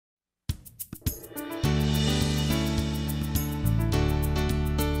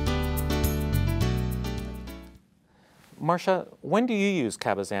Marcia, when do you use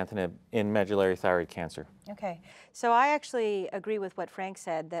cabozantinib in medullary thyroid cancer? Okay, so I actually agree with what Frank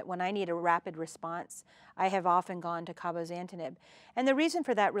said, that when I need a rapid response, I have often gone to cabozantinib. And the reason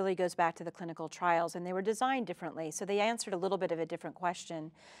for that really goes back to the clinical trials, and they were designed differently, so they answered a little bit of a different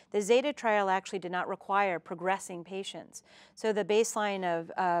question. The Zeta trial actually did not require progressing patients. So the baseline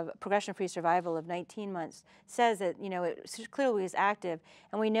of progression-free survival of 19 months says that, it clearly was active,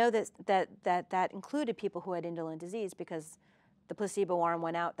 and we know that included people who had indolent disease because the placebo arm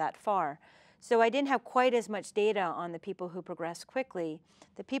went out that far. So I didn't have quite as much data on the people who progress quickly.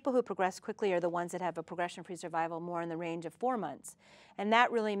 The people who progress quickly are the ones that have a progression-free survival more in the range of 4 months. And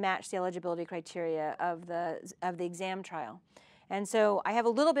that really matched the eligibility criteria of the exam trial. And so I have a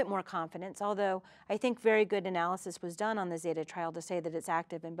little bit more confidence, although I think very good analysis was done on the Zeta trial to say that it's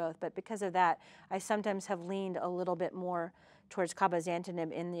active in both. But because of that, I sometimes have leaned a little bit more towards cabozantinib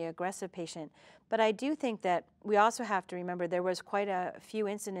in the aggressive patient. But I do think that we also have to remember there was quite a few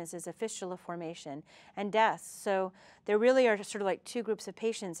incidences of fistula formation and deaths. So there really are sort of like two groups of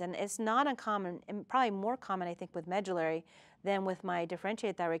patients, and it's not uncommon, and probably more common, I think, with medullary than with my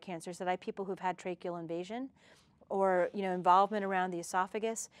differentiated thyroid cancers, that I have people who've had tracheal invasion or involvement around the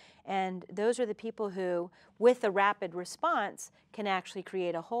esophagus, and those are the people who, with a rapid response, can actually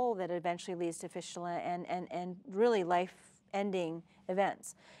create a hole that eventually leads to fistula and really life-ending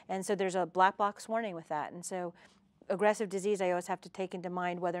events. And so there's a black box warning with that. And so aggressive disease, I always have to take into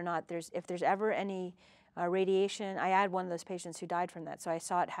mind whether or not if there's ever any radiation. I had one of those patients who died from that, so I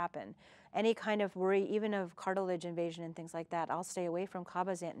saw it happen. Any kind of worry, even of cartilage invasion and things like that, I'll stay away from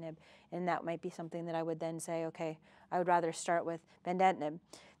cabozantinib, and that might be something that I would then say, okay, I would rather start with bendatinib.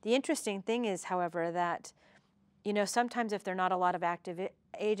 The interesting thing is, however, that sometimes if there are not a lot of active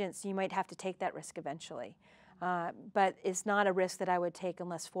agents, you might have to take that risk eventually. But it's not a risk that I would take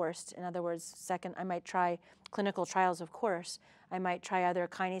unless forced. In other words, second, I might try clinical trials, of course. I might try other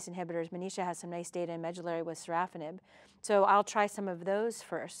kinase inhibitors. Manisha has some nice data in medullary with sorafenib. So I'll try some of those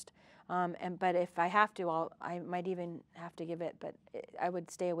first. But if I have to, I might even have to give it, but I would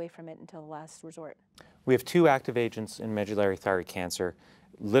stay away from it until the last resort. We have two active agents in medullary thyroid cancer,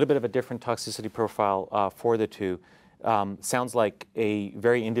 a little bit of a different toxicity profile for the two. Sounds like a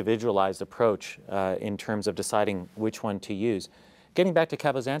very individualized approach in terms of deciding which one to use. Getting back to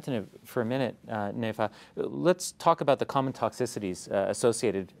cabozantinib for a minute, Nefa, let's talk about the common toxicities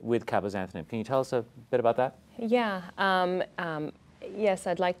associated with cabozantinib. Can you tell us a bit about that? Yeah. Yes,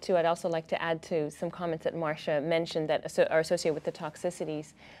 I'd like to. I'd also like to add to some comments that Marcia mentioned that are associated with the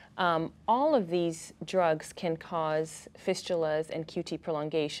toxicities. All of these drugs can cause fistulas and QT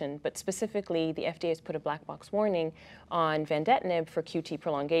prolongation, but specifically the FDA has put a black box warning on vandetanib for QT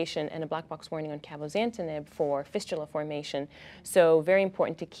prolongation and a black box warning on cabozantinib for fistula formation. So very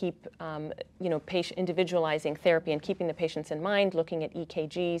important to keep patient individualizing therapy and keeping the patients in mind, looking at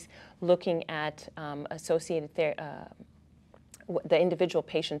EKGs, looking at associated the individual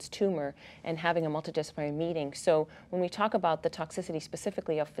patient's tumor and having a multidisciplinary meeting. So when we talk about the toxicity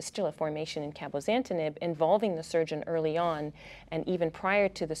specifically of fistula formation in cabozantinib, involving the surgeon early on and even prior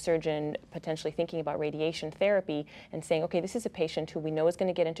to the surgeon potentially thinking about radiation therapy and saying, okay, this is a patient who we know is going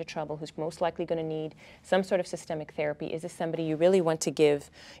to get into trouble, who's most likely going to need some sort of systemic therapy. Is this somebody you really want to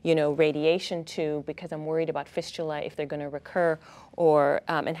give, radiation to because I'm worried about fistula if they're going to recur, or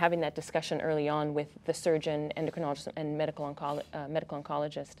and having that discussion early on with the surgeon, endocrinologist, and medical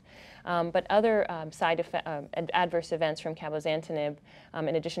oncologist. But other adverse events from cabozantinib,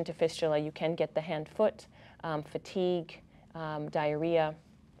 in addition to fistula, you can get the hand-foot, fatigue, diarrhea,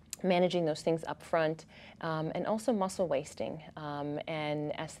 managing those things up front, and also muscle wasting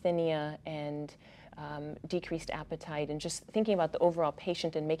and asthenia and decreased appetite, and just thinking about the overall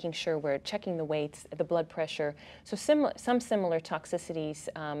patient and making sure we're checking the weights, the blood pressure. So some similar toxicities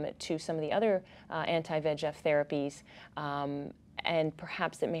to some of the other anti-VEGF therapies, and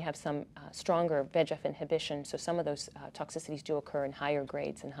perhaps it may have some stronger VEGF inhibition. So some of those toxicities do occur in higher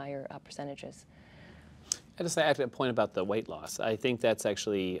grades and higher percentages. I just add a point about the weight loss. I think that's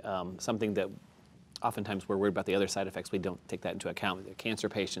actually something that oftentimes we're worried about the other side effects. We don't take that into account. They're cancer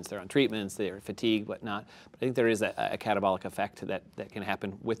patients, they're on treatments, they're fatigued, whatnot. But I think there is a catabolic effect that can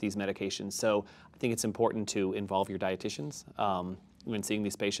happen with these medications. So I think it's important to involve your dietitians when seeing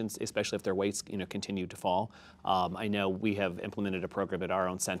these patients, especially if their weights continue to fall. I know we have implemented a program at our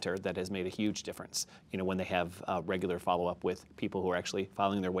own center that has made a huge difference when they have regular follow-up with people who are actually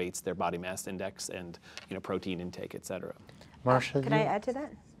following their weights, their body mass index, and protein intake, et cetera. Marcia, can I add to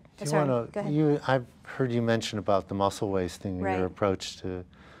that? I've heard you mention about the muscle wasting and your approach to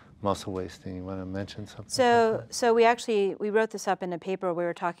muscle wasting. You want to mention something? So we wrote this up in a paper. We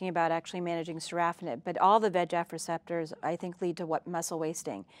were talking about actually managing sorafenib, but all the VEGF receptors, I think, lead to what muscle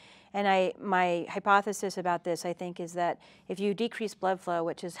wasting. And my hypothesis about this, I think, is that if you decrease blood flow,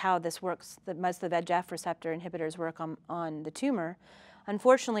 which is how this works, most of the VEGF receptor inhibitors work on the tumor,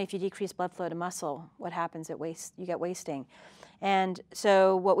 unfortunately, if you decrease blood flow to muscle, what happens? You get wasting. And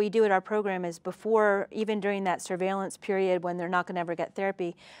so what we do at our program is before, even during that surveillance period when they're not going to ever get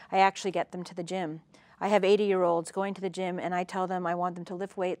therapy, I actually get them to the gym. I have 80-year-olds going to the gym, and I tell them I want them to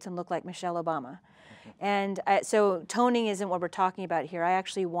lift weights and look like Michelle Obama. And so toning isn't what we're talking about here. I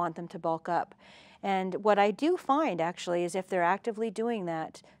actually want them to bulk up. And what I do find, actually, is if they're actively doing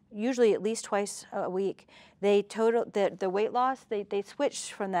that, usually at least twice a week, the weight loss, they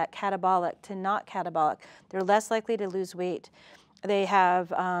switch from that catabolic to not catabolic. They're less likely to lose weight. They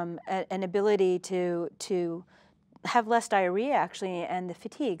have an ability to have less diarrhea, actually, and the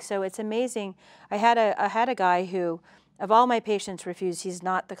fatigue. So it's amazing. I had a guy who, of all my patients, refused. He's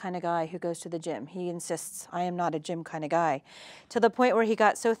not the kind of guy who goes to the gym. He insists, I am not a gym kind of guy, to the point where he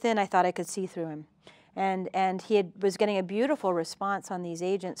got so thin I thought I could see through him. And he was getting a beautiful response on these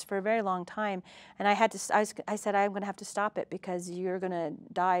agents for a very long time. And I said, I'm going to have to stop it because you're going to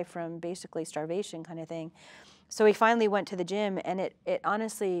die from basically starvation kind of thing. So he finally went to the gym, and it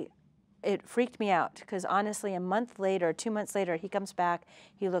honestly, it freaked me out because honestly, a month later, 2 months later, he comes back.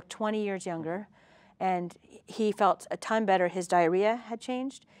 He looked 20 years younger, and he felt a ton better. His diarrhea had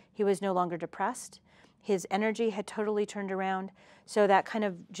changed. He was no longer depressed. His energy had totally turned around. So that kind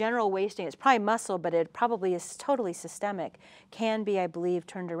of general wasting, it's probably muscle, but it probably is totally systemic, can be, I believe,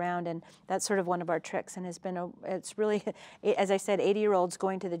 turned around. And that's sort of one of our tricks, and it's really, as I said, 80-year-olds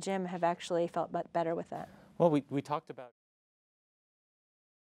going to the gym have actually felt better with that. Well, we talked about